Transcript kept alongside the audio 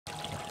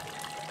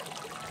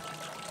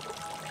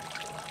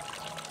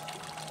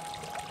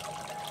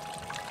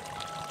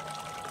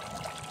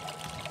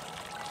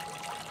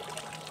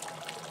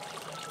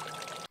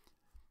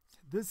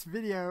This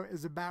video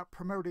is about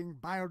promoting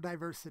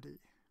biodiversity.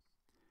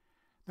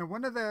 Now,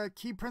 one of the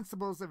key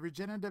principles of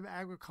regenerative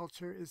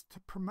agriculture is to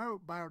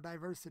promote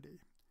biodiversity.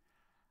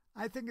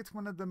 I think it's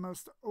one of the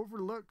most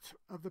overlooked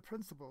of the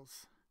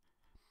principles.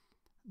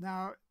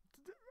 Now,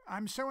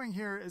 I'm showing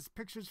here is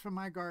pictures from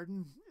my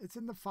garden. It's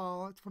in the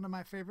fall. It's one of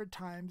my favorite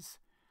times.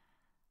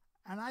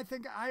 And I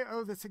think I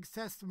owe the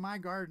success of my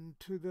garden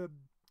to the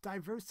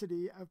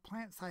diversity of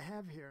plants I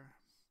have here.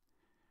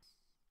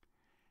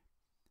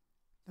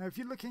 Now, if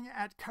you're looking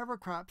at cover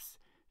crops,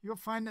 you'll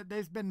find that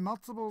there's been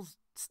multiple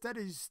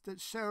studies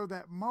that show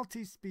that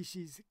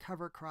multi-species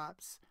cover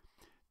crops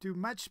do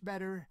much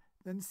better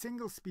than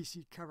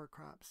single-species cover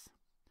crops.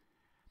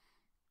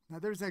 Now,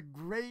 there's a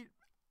great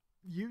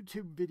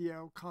YouTube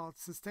video called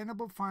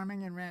Sustainable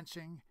Farming and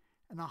Ranching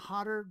in a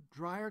Hotter,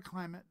 Drier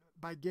Climate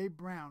by Gabe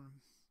Brown.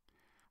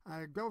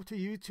 Go to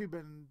YouTube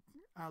and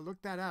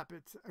look that up.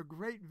 It's a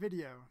great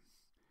video.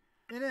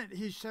 In it,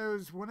 he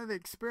shows one of the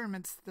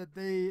experiments that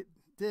they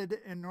did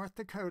in North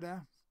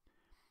Dakota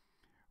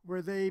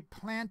where they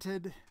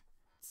planted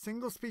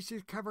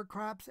single-species cover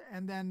crops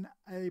and then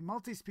a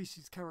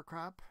multi-species cover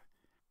crop,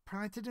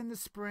 planted in the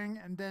spring,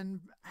 and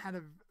then had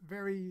a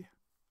very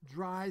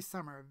dry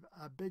summer,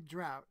 a big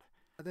drought.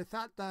 They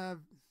thought the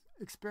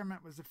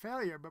experiment was a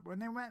failure, but when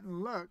they went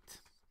and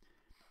looked,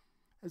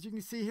 as you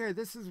can see here,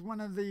 this is one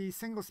of the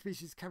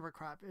single-species cover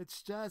crop.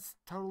 It's just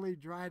totally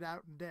dried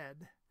out and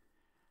dead.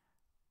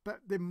 But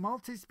the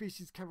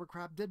multi-species cover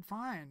crop did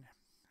fine.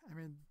 I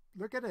mean,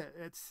 look at it.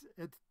 It's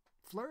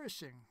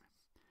flourishing.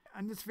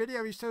 On this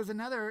video, he shows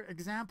another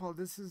example.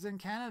 This is in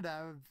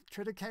Canada of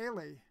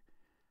triticale.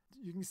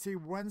 You can see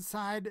one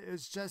side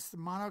is just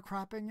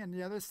monocropping and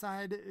the other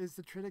side is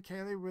the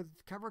triticale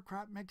with cover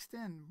crop mixed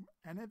in,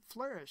 and it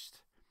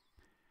flourished.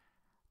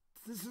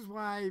 This is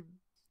why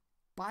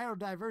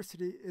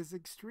biodiversity is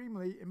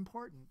extremely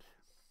important.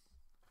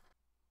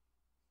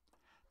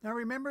 Now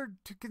remember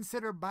to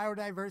consider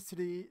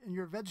biodiversity in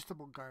your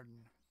vegetable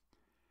garden.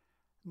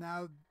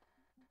 Now,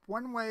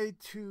 one way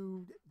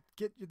to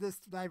get this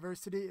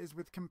diversity is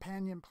with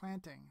companion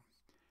planting.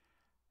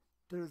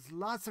 There's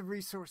lots of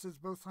resources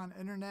both on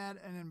internet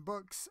and in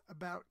books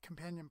about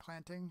companion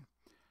planting.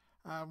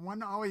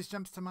 One always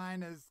jumps to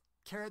mind is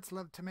Carrots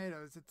Love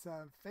Tomatoes. It's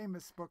a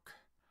famous book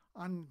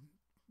on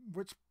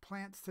which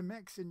plants to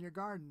mix in your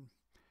garden.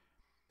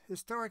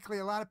 Historically,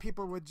 a lot of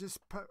people would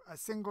just put a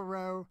single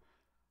row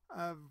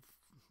of,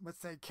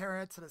 let's say,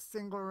 carrots and a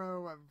single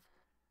row of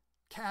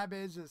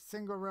cabbage, a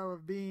single row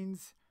of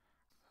beans.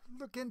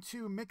 Look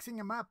into mixing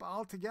them up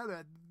all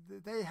together.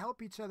 They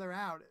help each other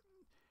out,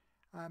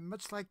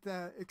 much like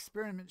the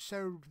experiment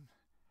showed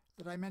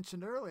that I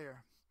mentioned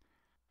earlier.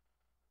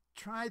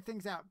 Try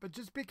things out, but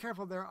just be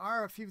careful. There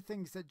are a few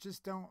things that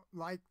just don't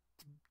like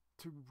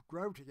to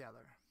grow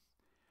together.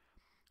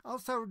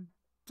 Also,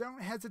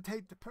 don't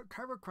hesitate to put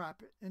cover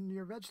crop in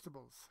your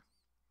vegetables.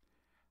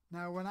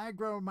 Now, when I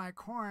grow my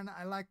corn,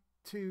 I like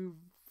to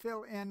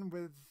fill in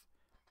with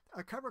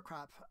a cover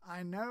crop.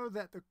 I know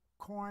that the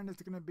corn is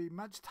going to be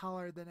much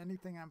taller than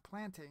anything I'm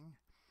planting,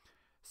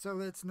 so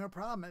it's no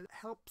problem. It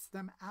helps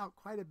them out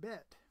quite a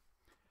bit.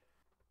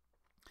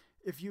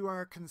 If you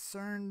are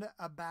concerned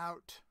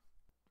about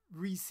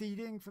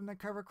reseeding from the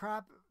cover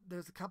crop,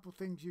 there's a couple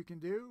things you can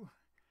do.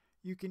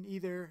 You can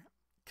either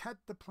cut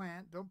the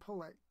plant, don't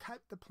pull it,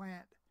 cut the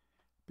plant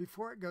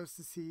before it goes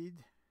to seed,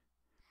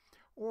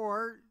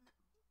 or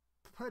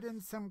put in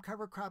some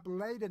cover crop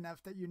late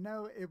enough that you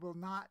know it will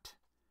not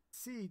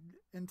seed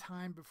in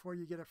time before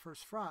you get a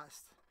first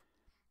frost.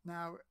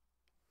 Now,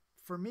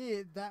 for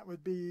me, that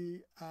would be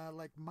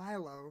like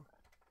milo,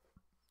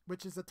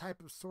 which is a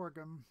type of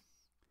sorghum.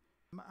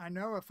 I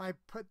know if I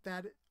put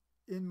that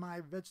in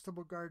my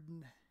vegetable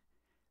garden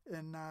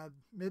in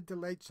mid to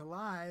late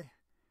July,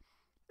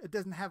 it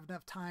doesn't have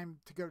enough time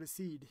to go to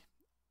seed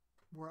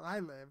where I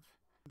live,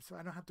 so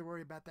I don't have to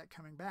worry about that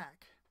coming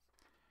back.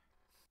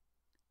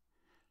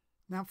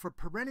 Now, for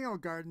perennial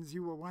gardens,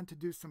 you will want to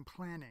do some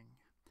planning.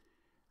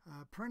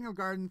 Perennial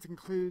gardens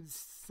includes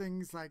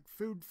things like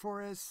food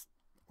forests,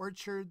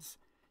 orchards,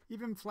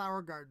 even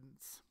flower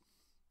gardens.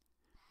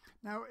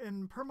 Now,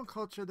 in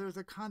permaculture, there's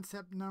a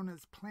concept known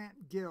as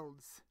plant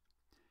guilds.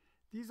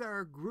 These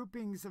are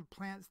groupings of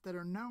plants that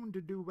are known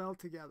to do well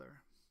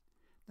together.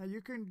 Now,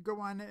 you can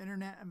go on the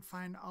internet and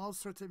find all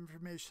sorts of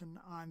information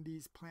on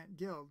these plant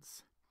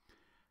guilds.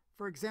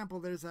 For example,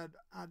 there's an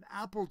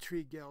apple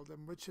tree guild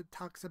in which it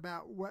talks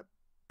about what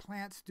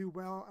plants do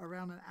well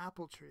around an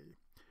apple tree.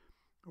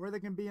 Or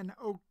there can be an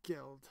oak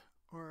guild,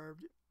 or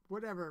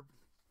whatever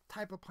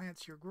type of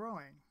plants you're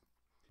growing.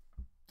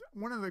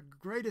 One of the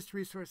greatest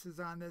resources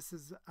on this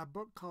is a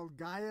book called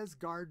Gaia's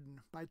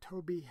Garden by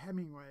Toby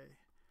Hemingway.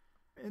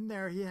 In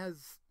there, he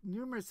has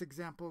numerous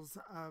examples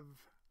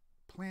of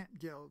plant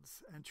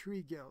guilds and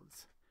tree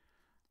guilds.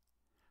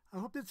 I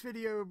hope this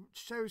video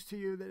shows to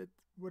you that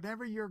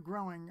whatever you're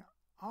growing,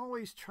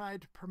 always try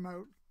to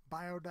promote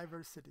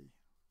biodiversity.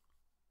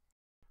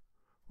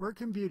 Work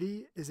in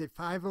Beauty is a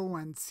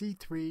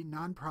 501c3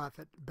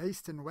 nonprofit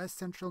based in West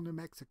Central New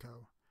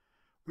Mexico.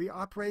 We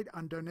operate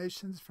on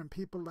donations from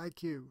people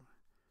like you.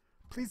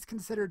 Please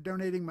consider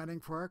donating money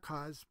for our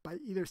cause by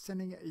either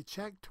sending a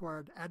check to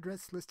our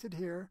address listed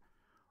here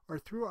or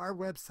through our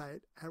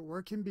website at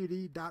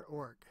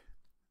workinbeauty.org.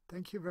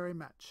 Thank you very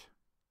much.